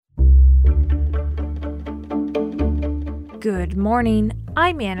Good morning,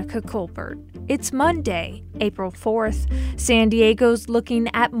 I'm Annika Colbert. It's Monday, April 4th. San Diego's looking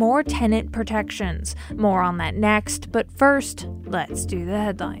at more tenant protections. More on that next, but first, let's do the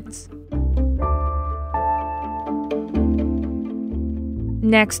headlines.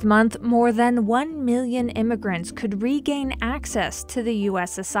 Next month, more than 1 million immigrants could regain access to the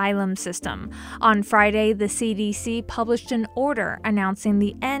U.S. asylum system. On Friday, the CDC published an order announcing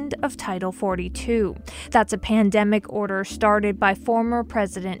the end of Title 42. That's a pandemic order started by former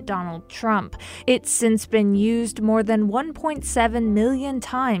President Donald Trump. It's since been used more than 1.7 million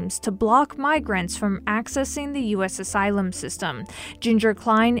times to block migrants from accessing the U.S. asylum system. Ginger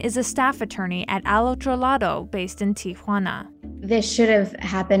Klein is a staff attorney at Al Otro Lado, based in Tijuana. This should have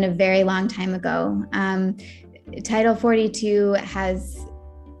happened a very long time ago. Title 42 has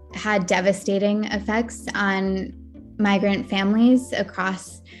had devastating effects on migrant families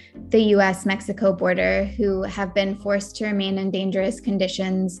across the U.S.-Mexico border who have been forced to remain in dangerous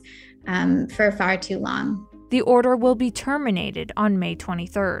conditions for far too long. The order will be terminated on May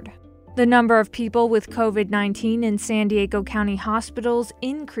 23rd. The number of people with COVID-19 in San Diego County hospitals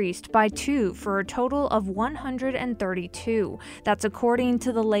increased by 2 for a total of 132. That's according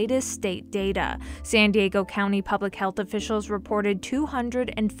to the latest state data. San Diego County public health officials reported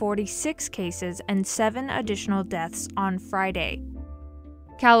 246 cases and 7 additional deaths on Friday.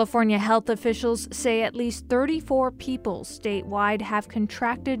 California health officials say at least 34 people statewide have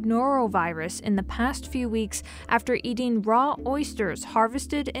contracted norovirus in the past few weeks after eating raw oysters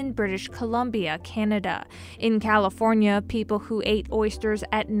harvested in British Columbia, Canada. In California, people who ate oysters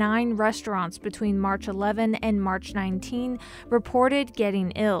at 9 restaurants between March 11 and March 19 reported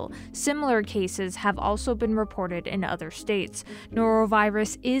getting ill. Similar cases have also been reported in other states.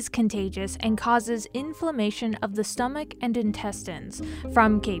 Norovirus is contagious and causes inflammation of the stomach and intestines.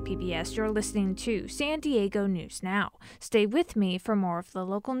 From KPBS, you're listening to San Diego News Now. Stay with me for more of the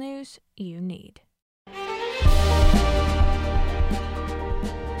local news you need.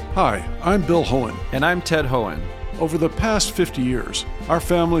 Hi, I'm Bill Hohen. And I'm Ted Hohen. Over the past 50 years, our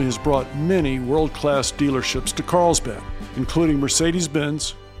family has brought many world-class dealerships to Carlsbad, including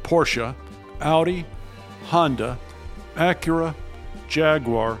Mercedes-Benz, Porsche, Audi, Honda, Acura,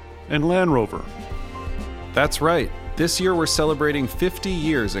 Jaguar, and Land Rover. That's right. This year we're celebrating 50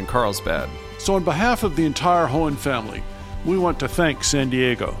 years in Carlsbad. So on behalf of the entire Hohen family, we want to thank San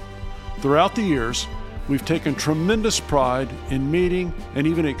Diego. Throughout the years, we've taken tremendous pride in meeting and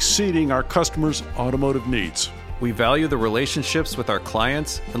even exceeding our customers' automotive needs. We value the relationships with our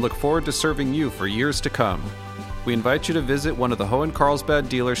clients and look forward to serving you for years to come. We invite you to visit one of the Hohen Carlsbad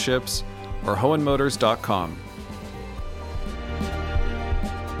dealerships or hohenmotors.com.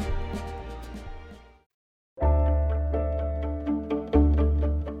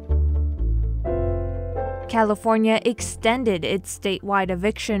 California extended its statewide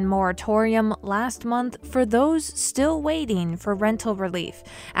eviction moratorium last month for those still waiting for rental relief.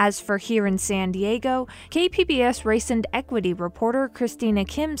 As for here in San Diego, KPBS Race and Equity reporter Christina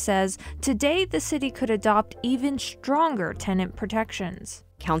Kim says today the city could adopt even stronger tenant protections.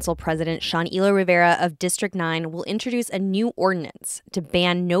 Council President Sean-Elo Rivera of District 9 will introduce a new ordinance to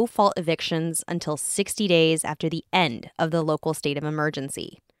ban no-fault evictions until 60 days after the end of the local state of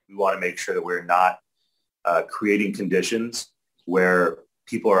emergency. We want to make sure that we're not creating conditions where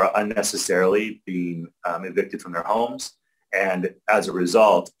people are unnecessarily being evicted from their homes and, as a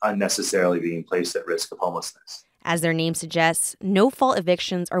result, unnecessarily being placed at risk of homelessness. As their name suggests, no-fault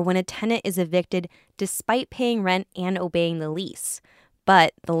evictions are when a tenant is evicted despite paying rent and obeying the lease.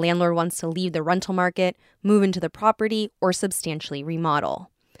 But the landlord wants to leave the rental market, move into the property, or substantially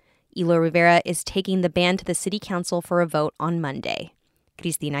remodel. Elo Rivera is taking the ban to the city council for a vote on Monday.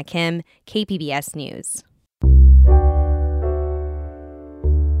 Christina Kim, KPBS News.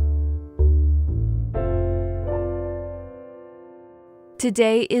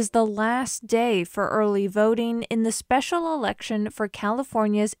 Today is the last day for early voting in the special election for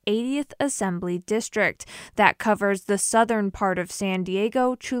California's 80th Assembly District. That covers the southern part of San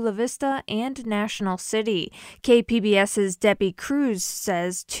Diego, Chula Vista, and National City. KPBS's Debbie Cruz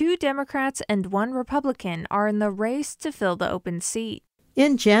says 2 Democrats and 1 Republican are in the race to fill the open seat.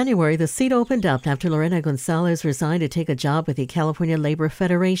 In January, the seat opened up after Lorena Gonzalez resigned to take a job with the California Labor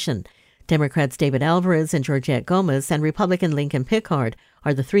Federation. Democrats David Alvarez and Georgette Gomez and Republican Lincoln Pickard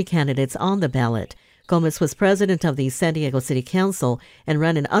are the 3 candidates on the ballot. Gomez was president of the San Diego City Council and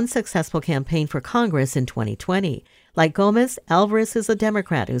ran an unsuccessful campaign for Congress in 2020. Like Gomez, Alvarez is a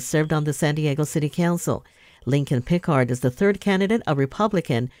Democrat who served on the San Diego City Council. Lincoln Pickard is the 3rd candidate, a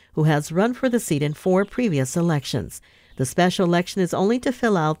Republican, who has run for the seat in 4 previous elections. The special election is only to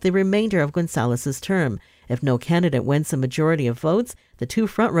fill out the remainder of Gonzalez's term, If no candidate wins a majority of votes, the two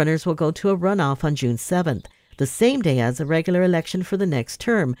frontrunners will go to a runoff on June 7th, the same day as a regular election for the next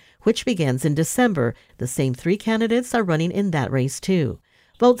term, which begins in December. The same three candidates are running in that race too.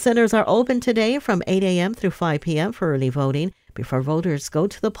 Vote centers are open today from 8 a.m. through 5 p.m. for early voting before voters go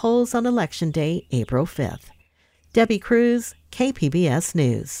to the polls on Election Day, April 5th. Debbie Cruz, KPBS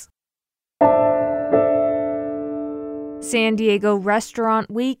News. San Diego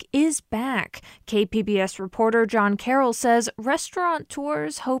Restaurant Week is back. KPBS reporter John Carroll says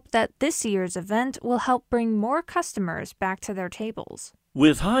restaurateurs hope that this year's event will help bring more customers back to their tables.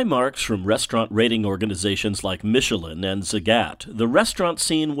 With high marks from restaurant rating organizations like Michelin and Zagat, the restaurant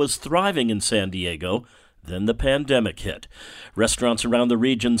scene was thriving in San Diego. Then the pandemic hit. Restaurants around the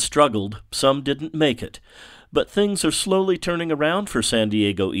region struggled. Some didn't make it. But things are slowly turning around for San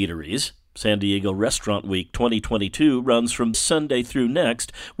Diego eateries. San Diego Restaurant Week 2022 runs from Sunday through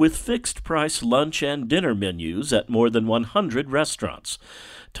next with fixed-price lunch and dinner menus at more than 100 restaurants.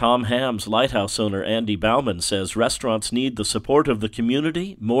 Tom Ham's Lighthouse owner Andy Bauman says restaurants need the support of the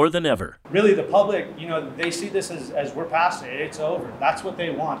community more than ever. Really, the public, they see this as we're past it. It's over. That's what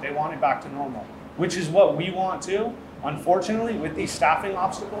they want. They want it back to normal, which is what we want too. Unfortunately, with these staffing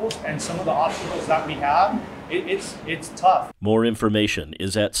obstacles and some of the obstacles that we have, it's tough. More information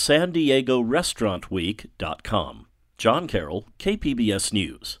is at SanDiegoRestaurantWeek.com. John Carroll, KPBS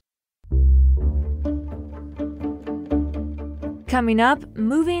News. Coming up,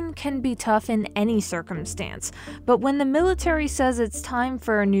 moving can be tough in any circumstance, but when the military says it's time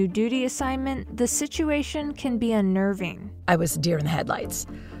for a new duty assignment, the situation can be unnerving. I was deer in the headlights.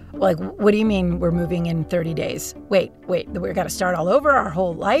 Like, what do you mean we're moving in 30 days? Wait, we've got to start all over our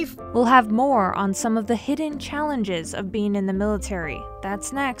whole life? We'll have more on some of the hidden challenges of being in the military.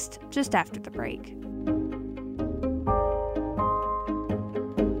 That's next, just after the break.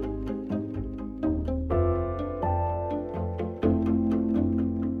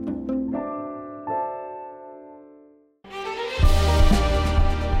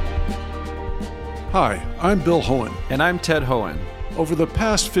 Hi, I'm Bill Hohen. And I'm Ted Hohen. Over the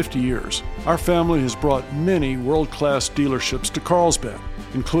past 50 years, our family has brought many world-class dealerships to Carlsbad,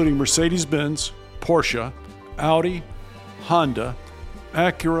 including Mercedes-Benz, Porsche, Audi, Honda,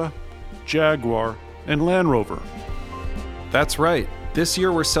 Acura, Jaguar, and Land Rover. That's right. This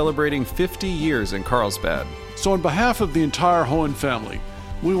year we're celebrating 50 years in Carlsbad. So on behalf of the entire Hohen family,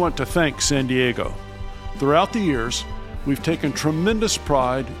 we want to thank San Diego. Throughout the years, we've taken tremendous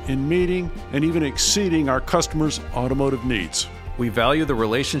pride in meeting and even exceeding our customers' automotive needs. We value the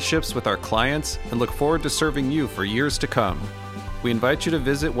relationships with our clients and look forward to serving you for years to come. We invite you to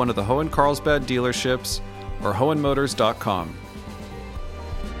visit one of the Hohen Carlsbad dealerships or hohenmotors.com.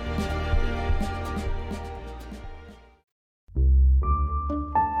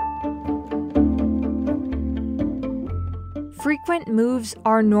 Frequent moves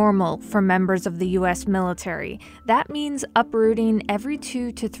are normal for members of the U.S. military. That means uprooting every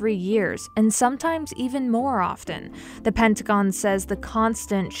 2 to 3 years, and sometimes even more often. The Pentagon says the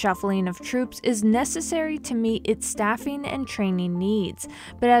constant shuffling of troops is necessary to meet its staffing and training needs.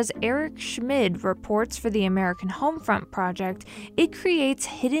 But as Eric Schmid reports for the American Homefront Project, it creates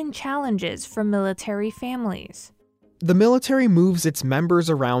hidden challenges for military families. The military moves its members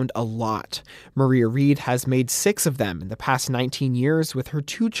around a lot. Maria Reed has made 6 of them in the past 19 years with her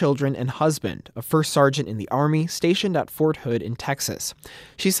 2 children and husband, a first sergeant in the Army stationed at Fort Hood in Texas.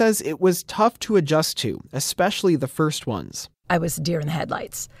 She says it was tough to adjust to, especially the first ones. I was deer in the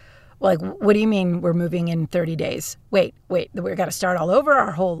headlights. Like, what do you mean we're moving in 30 days? Wait, we've got to start all over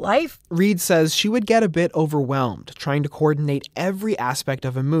our whole life? Reed says she would get a bit overwhelmed trying to coordinate every aspect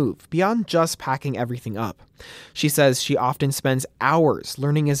of a move beyond just packing everything up. She says she often spends hours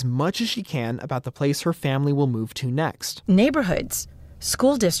learning as much as she can about the place her family will move to next. Neighborhoods,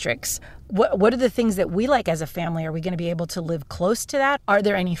 school districts. What are the things that we like as a family? Are we going to be able to live close to that? Are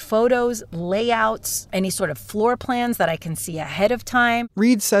there any photos, layouts, any sort of floor plans that I can see ahead of time?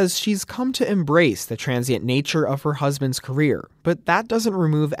 Reed says she's come to embrace the transient nature of her husband's career, but that doesn't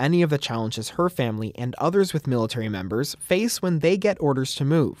remove any of the challenges her family and others with military members face when they get orders to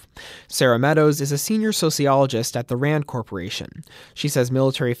move. Sarah Meadows is a senior sociologist at the RAND Corporation. She says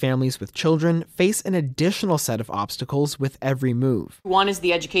military families with children face an additional set of obstacles with every move. One is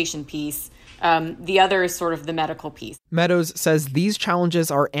the education piece. The other is sort of the medical piece. Meadows says these challenges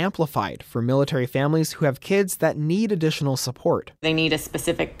are amplified for military families who have kids that need additional support. They need a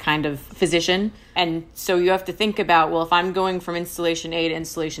specific kind of physician. And so you have to think about, well, if I'm going from installation A to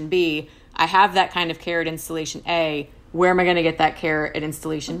installation B, I have that kind of care at installation A, where am I going to get that care at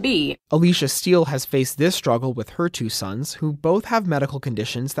Installation B? Alicia Steele has faced this struggle with her two sons, who both have medical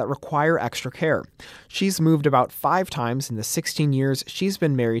conditions that require extra care. She's moved about 5 times in the 16 years she's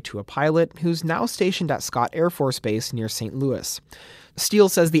been married to a pilot who's now stationed at Scott Air Force Base near St. Louis. Steele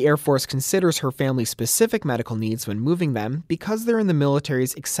says the Air Force considers her family's specific medical needs when moving them because they're in the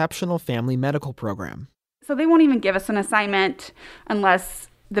military's Exceptional Family Medical Program. So they won't even give us an assignment unless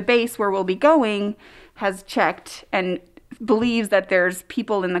the base where we'll be going has checked and believes that there's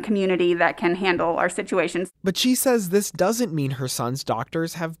people in the community that can handle our situations. But she says this doesn't mean her son's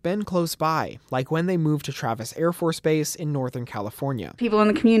doctors have been close by, like when they moved to Travis Air Force Base in Northern California. People in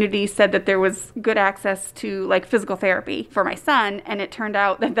the community said that there was good access to physical therapy for my son, and it turned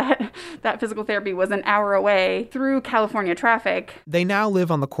out that physical therapy was an hour away through California traffic. They now live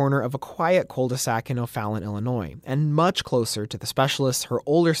on the corner of a quiet cul-de-sac in O'Fallon, Illinois, and much closer to the specialists her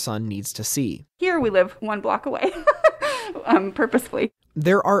older son needs to see. Here we live 1 block away. Purposefully.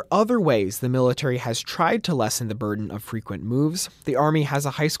 There are other ways the military has tried to lessen the burden of frequent moves. The Army has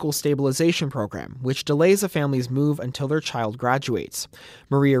a high school stabilization program, which delays a family's move until their child graduates.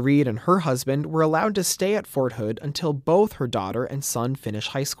 Maria Reed and her husband were allowed to stay at Fort Hood until both her daughter and son finish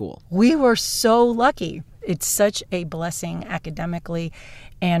high school. We were so lucky. It's such a blessing academically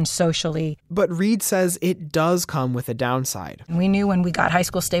and socially. But Reed says it does come with a downside. We knew when we got high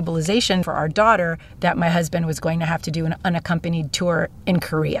school stabilization for our daughter that my husband was going to have to do an unaccompanied tour in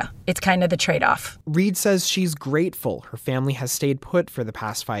Korea. It's kind of the trade-off. Reed says she's grateful her family has stayed put for the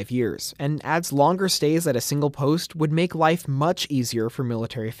past 5 years, and adds longer stays at a single post would make life much easier for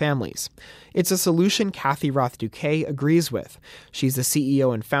military families. It's a solution Kathy Roth-Duquet agrees with. She's the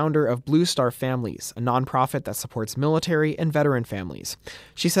CEO and founder of Blue Star Families, a nonprofit that supports military and veteran families.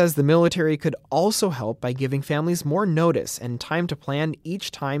 She says the military could also help by giving families more notice and time to plan each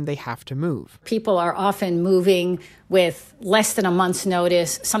time they have to move. People are often moving with less than a month's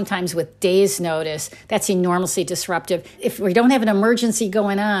notice, sometimes with days' notice. That's enormously disruptive. If we don't have an emergency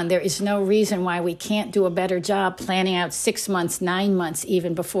going on, there is no reason why we can't do a better job planning out 6 months, 9 months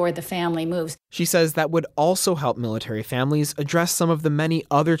even before the family moves. She says that would also help military families address some of the many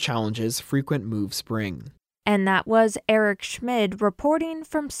other challenges frequent moves bring. And that was Eric Schmid reporting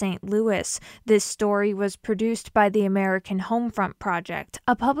from St. Louis. This story was produced by the American Homefront Project,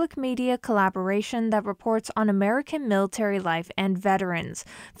 a public media collaboration that reports on American military life and veterans.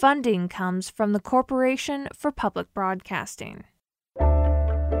 Funding comes from the Corporation for Public Broadcasting.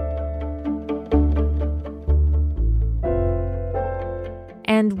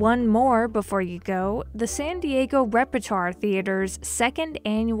 And one more before you go, the San Diego Repertoire Theater's second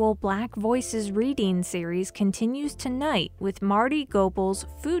annual Black Voices reading series continues tonight with Marty Goebel's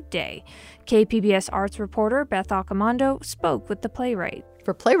Food Day. KPBS arts reporter Beth Accomando spoke with the playwright.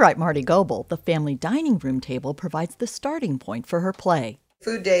 For playwright Marty Goebel, the family dining room table provides the starting point for her play.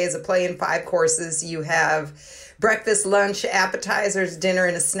 Food Day is a play in 5 courses. You have breakfast, lunch, appetizers, dinner,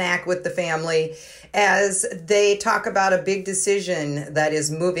 and a snack with the family as they talk about a big decision that is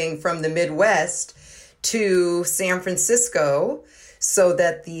moving from the Midwest to San Francisco so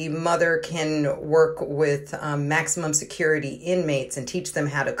that the mother can work with maximum security inmates and teach them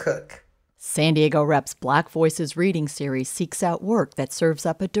how to cook. San Diego Rep's Black Voices reading series seeks out work that serves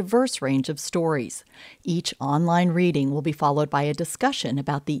up a diverse range of stories. Each online reading will be followed by a discussion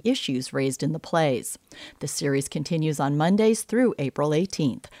about the issues raised in the plays. The series continues on Mondays through April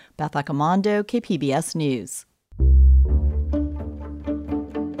 18th. Beth Accomando, KPBS News.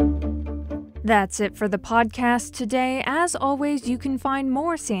 That's it for the podcast today. As always, you can find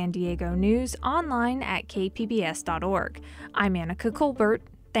more San Diego news online at kpbs.org. I'm Annika Colbert.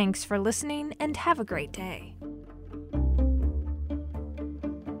 Thanks for listening and have a great day.